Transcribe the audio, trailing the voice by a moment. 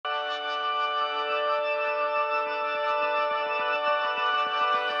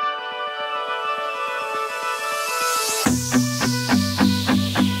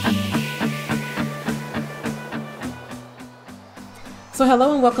So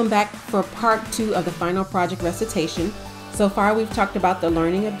hello and welcome back for part 2 of the final project recitation. So far we've talked about the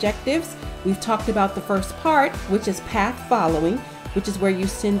learning objectives. We've talked about the first part, which is path following, which is where you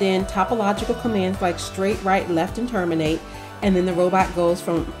send in topological commands like straight, right, left, and terminate, and then the robot goes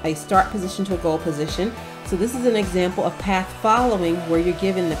from a start position to a goal position. So this is an example of path following where you're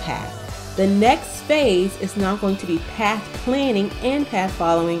given the path. The next phase is now going to be path planning and path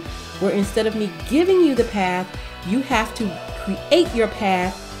following, where instead of me giving you the path, you have to create your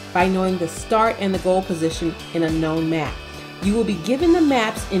path by knowing the start and the goal position in a known map. You will be given the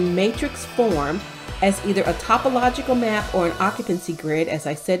maps in matrix form as either a topological map or an occupancy grid. As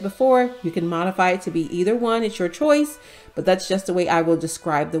I said before, you can modify it to be either one, it's your choice, but that's just the way I will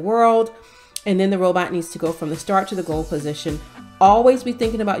describe the world. And then the robot needs to go from the start to the goal position. Always be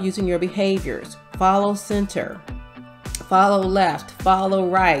thinking about using your behaviors. Follow center, follow left, follow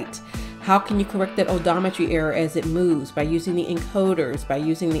right. How can you correct that odometry error as it moves? By using the encoders, by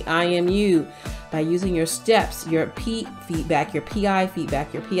using the IMU, by using your steps, your P feedback, your PI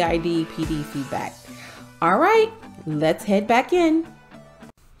feedback, your PID, PD feedback. All right, let's head back in.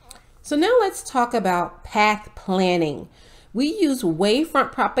 So now let's talk about path planning. We use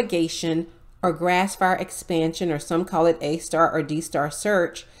wavefront propagation or grass fire expansion, or some call it A star or D star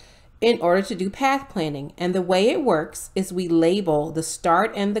search, in order to do path planning. And the way it works is we label the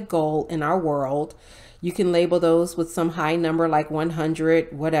start and the goal in our world. You can label those with some high number like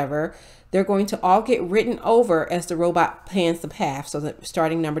 100, whatever. They're going to all get written over as the robot plans the path. So the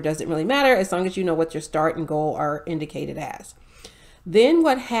starting number doesn't really matter as long as you know what your start and goal are indicated as. Then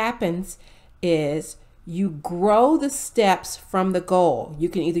what happens is you grow the steps from the goal. You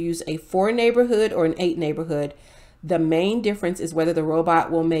can either use a 4 neighborhood or an 8 neighborhood. The main difference is whether the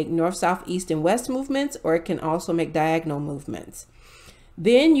robot will make north, south, east, and west movements, or it can also make diagonal movements.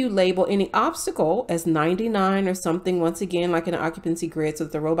 Then you label any obstacle as 99 or something, once again, like an occupancy grid, so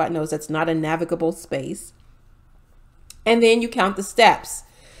that the robot knows that's not a navigable space. And then you count the steps.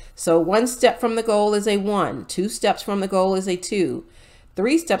 So 1 step from the goal is a 1, 2 steps from the goal is a 2,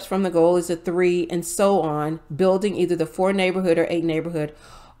 3 steps from the goal is a 3, and so on, building either the 4 neighborhood or 8 neighborhood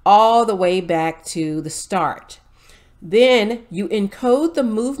all the way back to the start. Then you encode the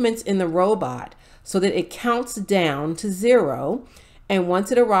movements in the robot so that it counts down to 0. And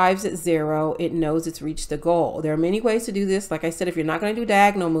once it arrives at 0, it knows it's reached the goal. There are many ways to do this. Like I said, if you're not going to do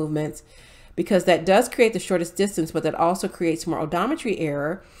diagonal movements, because that does create the shortest distance, but that also creates more odometry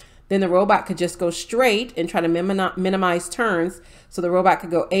error, then the robot could just go straight and try to minimize turns. So the robot could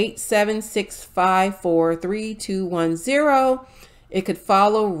go 8, 7, 6, 5, 4, 3, 2, 1, 0. It could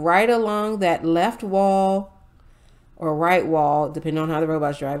follow right along that left wall or right wall, depending on how the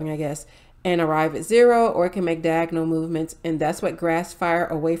robot's driving, I guess, and arrive at 0, or it can make diagonal movements. And that's what grass fire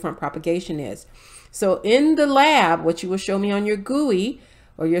or wavefront propagation is. So in the lab, what you will show me on your GUI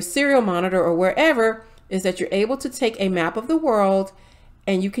or your serial monitor or wherever is that you're able to take a map of the world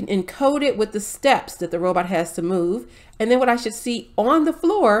and you can encode it with the steps that the robot has to move. And then what I should see on the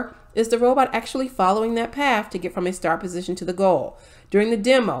floor is the robot actually following that path to get from a start position to the goal. During the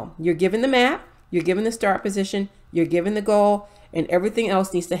demo, you're given the map, you're given the start position, you're given the goal, and everything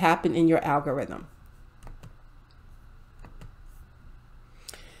else needs to happen in your algorithm.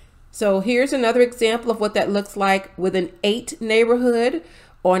 So here's another example of what that looks like with an 8 neighborhood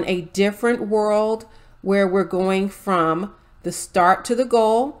on a different world where we're going from the start to the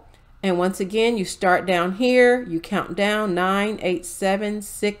goal. And once again, you start down here, you count down 9, 8, 7,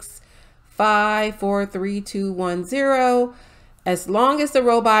 6, 5, 4, 3, 2, 1, 0. As long as the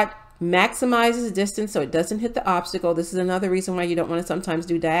robot maximizes distance so it doesn't hit the obstacle. This is another reason why you don't want to sometimes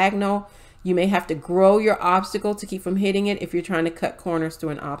do diagonal. You may have to grow your obstacle to keep from hitting it if you're trying to cut corners through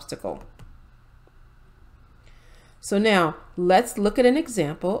an obstacle. So now let's look at an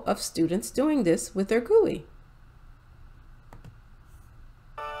example of students doing this with their GUI.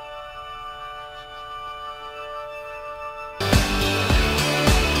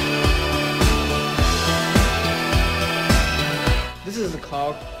 This is a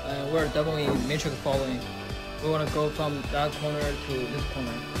clock, and we're definitely matrix following. We want to go from that corner to this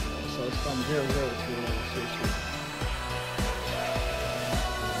corner. So it's from 0, 0 to 3, 3.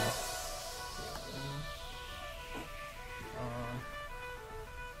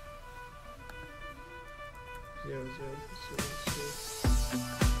 0, 0, 0, 6.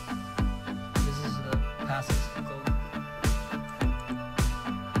 This is the passes goal.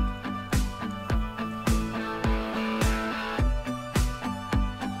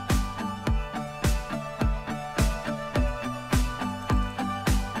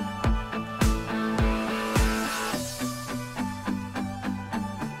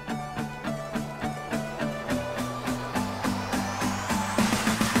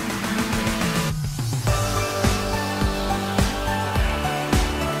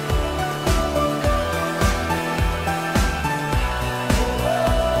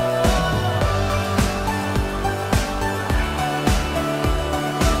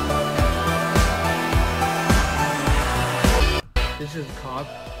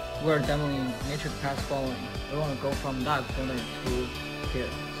 we're demoing matrix path following. We want to go from that corner to here.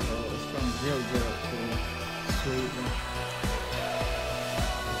 So it's from 0, 0 to 3, 1.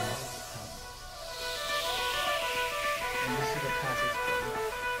 And this is the path it's following.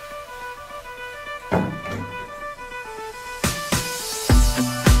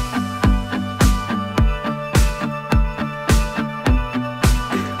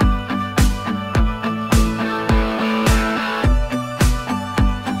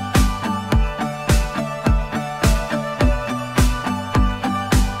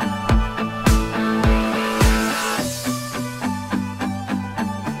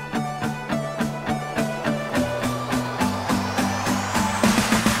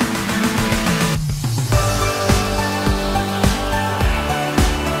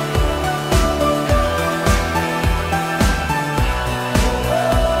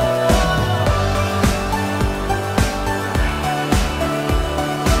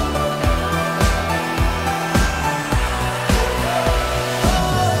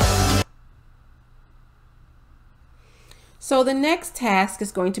 So the next task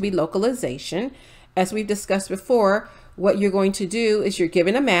is going to be localization. As we've discussed before, what you're going to do is you're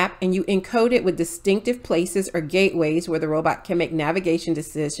given a map and you encode it with distinctive places or gateways where the robot can make navigation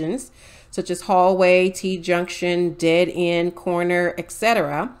decisions, such as hallway, T-junction, dead end, corner,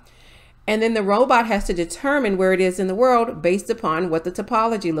 etc. And then the robot has to determine where it is in the world based upon what the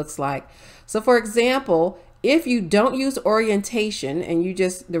topology looks like. So for example, if you don't use orientation and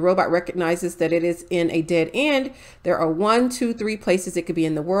the robot recognizes that it is in a dead end, there are 1, 2, 3 places it could be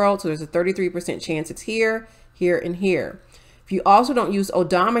in the world. So there's a 33% chance it's here, here, and here. If you also don't use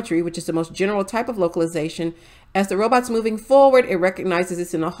odometry, which is the most general type of localization, as the robot's moving forward, it recognizes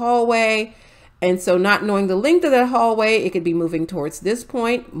it's in a hallway. And so not knowing the length of that hallway, it could be moving towards this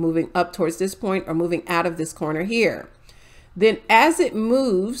point, moving up towards this point, or moving out of this corner here. Then as it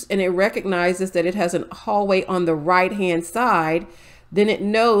moves and it recognizes that it has a hallway on the right-hand side, then it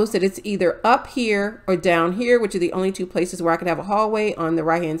knows that it's either up here or down here, which are the only 2 places where I could have a hallway on the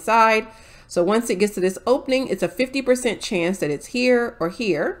right-hand side. So once it gets to this opening, it's a 50% chance that it's here or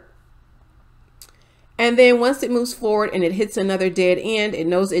here. And then once it moves forward and it hits another dead end, it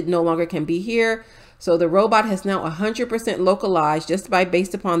knows it no longer can be here. So the robot has now 100% localized just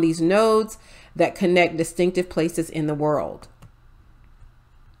based upon these nodes that connect distinctive places in the world.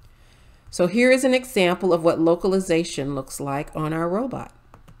 So here is an example of what localization looks like on our robot.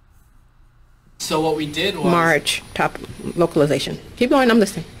 So what we did was... March, top localization. Keep going, I'm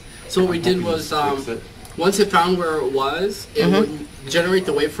listening. So what we did was, once it found where it was, it would generate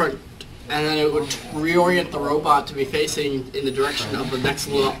the wavefront, and then it would reorient the robot to be facing in the direction of the next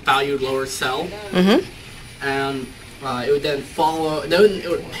valued lower cell. And it would then follow, then it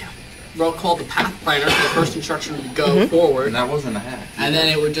would call the path planner, so the first instruction would go forward. And that wasn't a hack. And then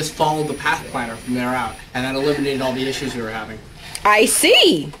it would just follow the path planner from there out. And that eliminated all the issues we were having. I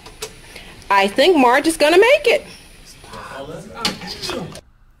see. I think Marge is going to make it.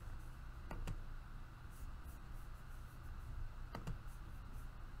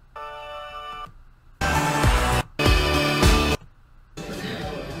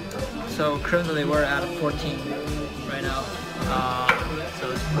 So currently we're at 14 right now. So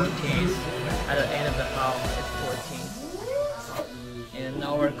it's 14. At the end of the half, it's 14. And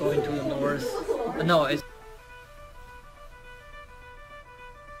now we're going to the north. No, it's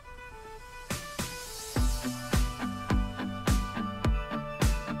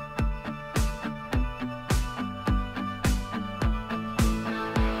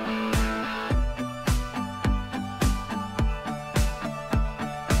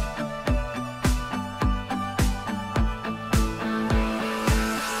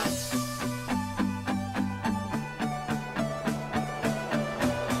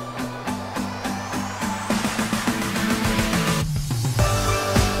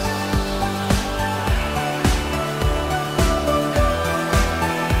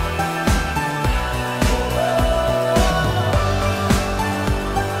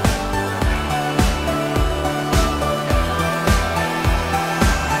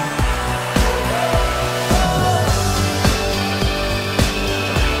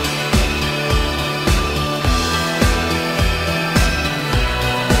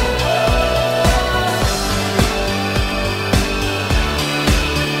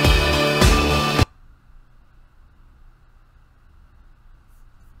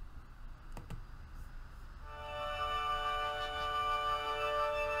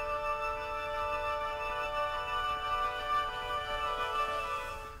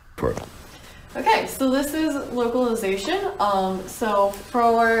Okay, so this is localization. So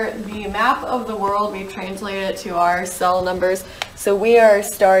for the map of the world, we translated it to our cell numbers. So we are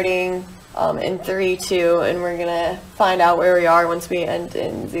starting in 3, 2, and we're gonna find out where we are once we end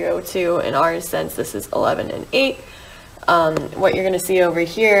in 0, 2. In our sense, this is 11 and 8. What you're gonna see over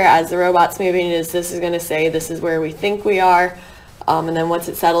here as the robot's moving is this is gonna say this is where we think we are. And then once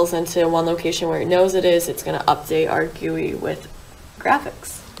it settles into one location where it knows it is, it's gonna update our GUI with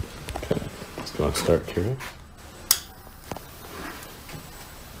graphics. Do you want to start, Kira?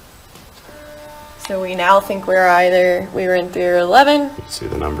 So we now think we were in 3 or 11. You can see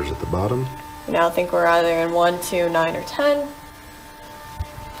the numbers at the bottom. We now think we're either in 1, 2, 9, or 10.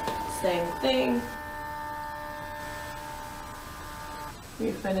 Same thing.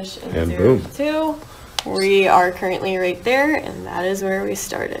 We finish in And 0, boom. 2. We are currently right there, and that is where we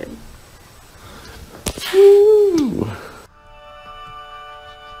started. Woo!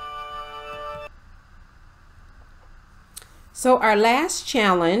 So our last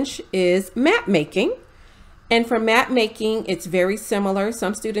challenge is map making. And for map making, it's very similar.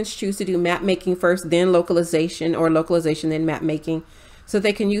 Some students choose to do map making first, then localization, or localization, then map making. So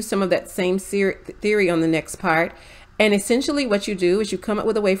they can use some of that same theory on the next part. And essentially what you do is you come up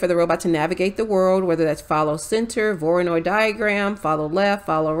with a way for the robot to navigate the world, whether that's follow center, Voronoi diagram, follow left,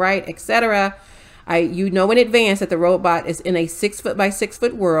 follow right, etc. You know in advance that the robot is in a 6 foot by 6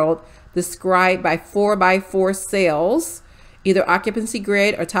 foot world described by 4 by 4 cells, either occupancy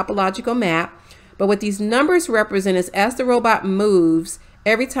grid or topological map. But what these numbers represent is as the robot moves,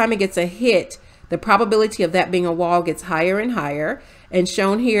 every time it gets a hit, the probability of that being a wall gets higher and higher. And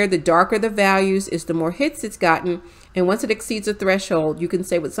shown here, the darker the values is the more hits it's gotten. And once it exceeds a threshold, you can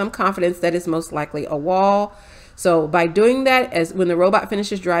say with some confidence that is most likely a wall. So by doing that, as when the robot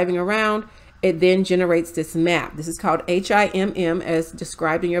finishes driving around, it then generates this map. This is called HIMM, as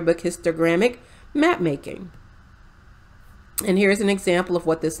described in your book, Histogrammic Map Making. And here's an example of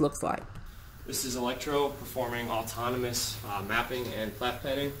what this looks like. This is Electro performing autonomous mapping and path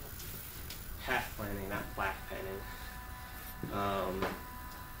planning. Path planning, not path planning.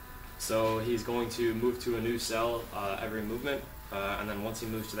 So he's going to move to a new cell every movement, and then once he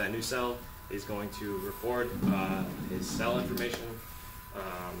moves to that new cell, he's going to record his cell information.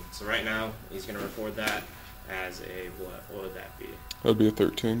 So right now, he's going to record that as a, what would that be? That would be a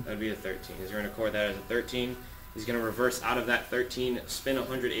 13. That would be a 13. He's going to record that as a 13. He's going to reverse out of that 13, spin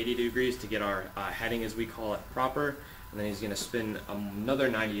 180 degrees to get our heading, as we call it, proper, and then he's going to spin another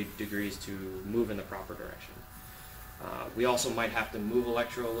 90 degrees to move in the proper direction. We also might have to move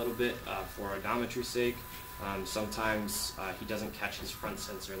Electro a little bit for odometry's sake. Sometimes he doesn't catch his front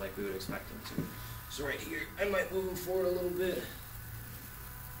sensor like we would expect him to. So right here, I might move him forward a little bit.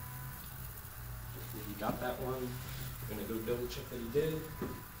 Hopefully he got that one. I'm going to go double check that he did.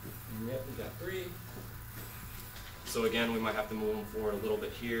 And yep, we got 3. So again, we might have to move him forward a little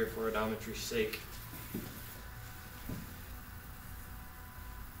bit here for odometry's sake.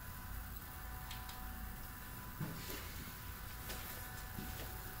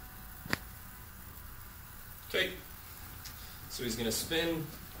 Okay, so he's going to spin,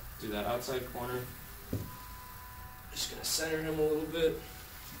 do that outside corner. Just going to center him a little bit.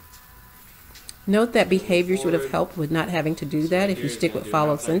 Note that behaviors would have helped with not having to do that if you stick with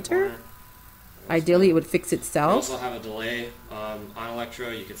follow center. Ideally, it would fix We itself. also have a delay on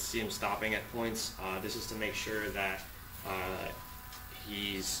Electro. You can see him stopping at points. This is to make sure that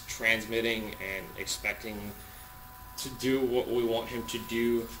he's transmitting and expecting to do what we want him to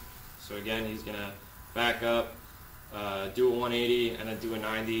do. So again, he's going to back up, do a 180, and then do a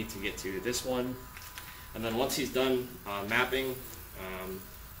 90 to get to this one. And then once he's done mapping,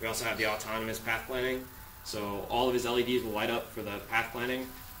 we also have the autonomous path planning. So all of his LEDs will light up for the path planning.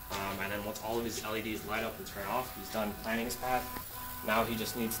 And then once all of his LEDs light up and turn off, he's done planning his path. Now he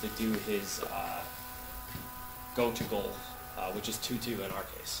just needs to do his go to goal, which is 2-2 in our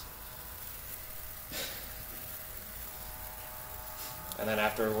case. And then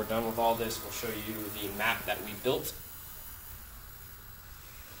after we're done with all this, we'll show you the map that we built.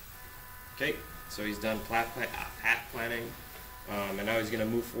 Okay, so he's done path planning, and now he's going to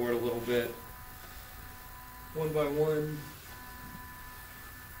move forward a little bit, one by one.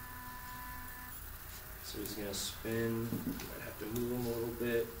 So he's going to spin, might have to move him a little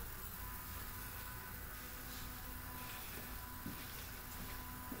bit.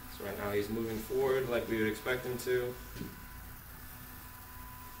 So right now he's moving forward like we would expect him to.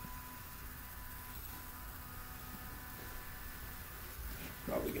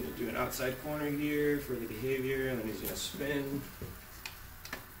 Probably going to do an outside corner here for the behavior, and then he's going to spin.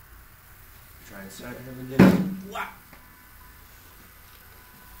 Try and center him again. Wow.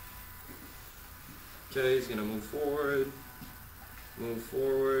 Okay, he's gonna move forward, and then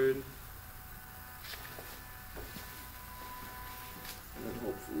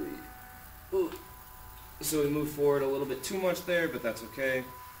hopefully, so we moved forward a little bit too much there, but that's okay.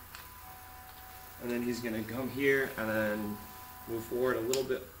 And then he's gonna come here and then move forward a little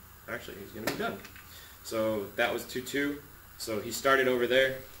bit. Actually, he's gonna be done. So that was 2-2. So he started over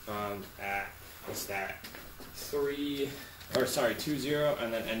there at, what's that, 2-0,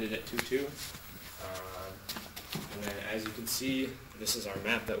 and then ended at 2-2. And then as you can see, this is our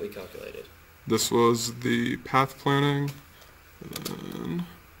map that we calculated. This was the path planning, and then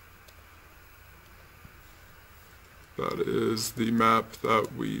that is the map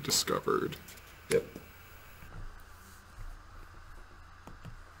that we discovered. Yep.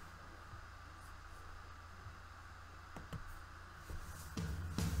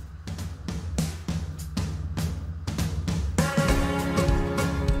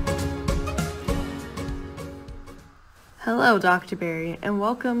 Hello, Dr. Berry, and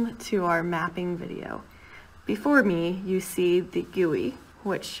welcome to our mapping video. Before me, you see the GUI,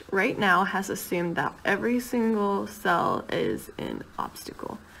 which right now has assumed that every single cell is an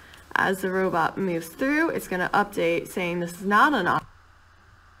obstacle. As the robot moves through, it's going to update saying this is not an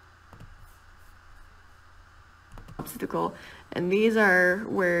obstacle, and these are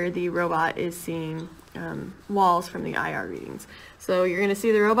where the robot is seeing walls from the IR readings. So you're going to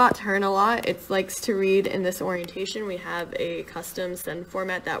see the robot turn a lot. It likes to read in this orientation. We have a custom send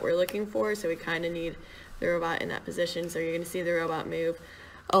format that we're looking for, so we kind of need the robot in that position. So you're going to see the robot move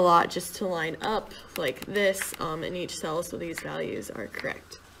a lot just to line up like this in each cell so these values are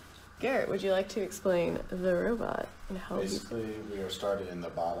correct. Garrett, would you like to explain the robot and how Basically, we are started in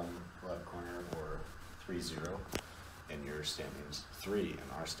the bottom left corner, or 3-0, in your standings, 3 in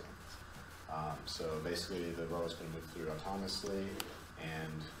our standings. So basically, the robot's going to move through autonomously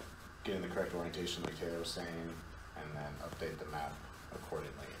and get in the correct orientation, like Taylor was saying, and then update the map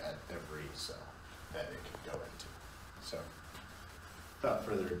accordingly at every cell that it can go into. So, without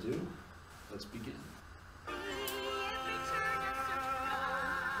further ado, let's begin.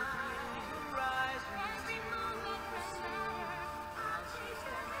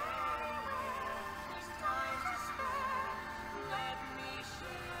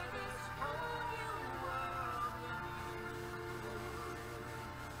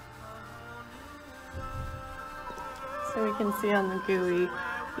 So we can see on the GUI,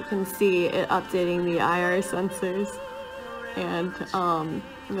 you can see it updating the IR sensors, and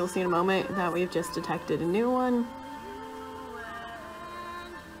you'll see in a moment that we've just detected a new one.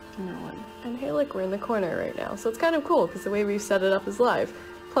 And hey look, we're in the corner right now. So it's kind of cool because the way we've set it up is live.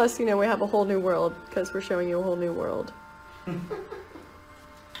 Plus, you know, we have a whole new world because we're showing you a whole new world.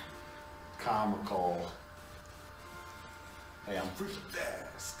 Comical. Hey, I'm freaking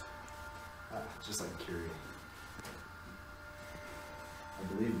fast. Just like Curie. I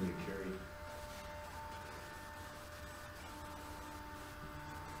believe in you, Curie.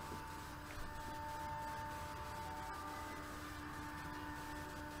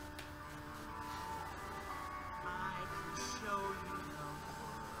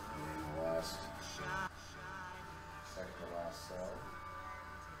 Last, second to last cell.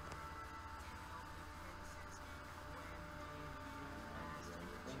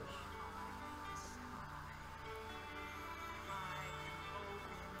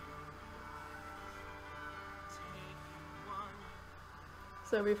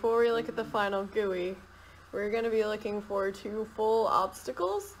 So before we look at the final GUI, we're going to be looking for 2 full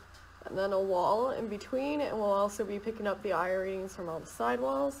obstacles and then a wall in between, and we'll also be picking up the IR readings from all the side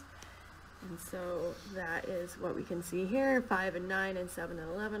walls. And so that is what we can see here. 5 and 9 and 7 and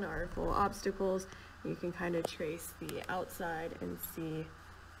 11 are full obstacles. You can kind of trace the outside and see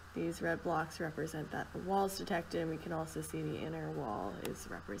these red blocks represent that the wall's detected, and we can also see the inner wall is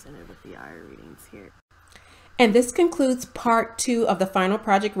represented with the IR readings here. And this concludes part 2 of the final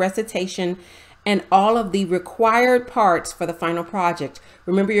project recitation and all of the required parts for the final project.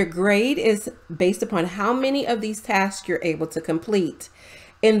 Remember, your grade is based upon how many of these tasks you're able to complete.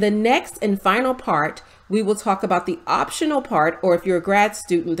 In the next and final part, we will talk about the optional part, or if you're a grad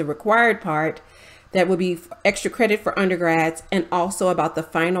student, the required part that will be extra credit for undergrads, and also about the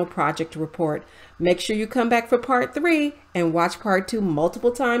final project report. Make sure you come back for part 3 and watch part 2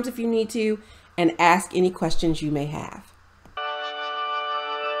 multiple times if you need to, and ask any questions you may have.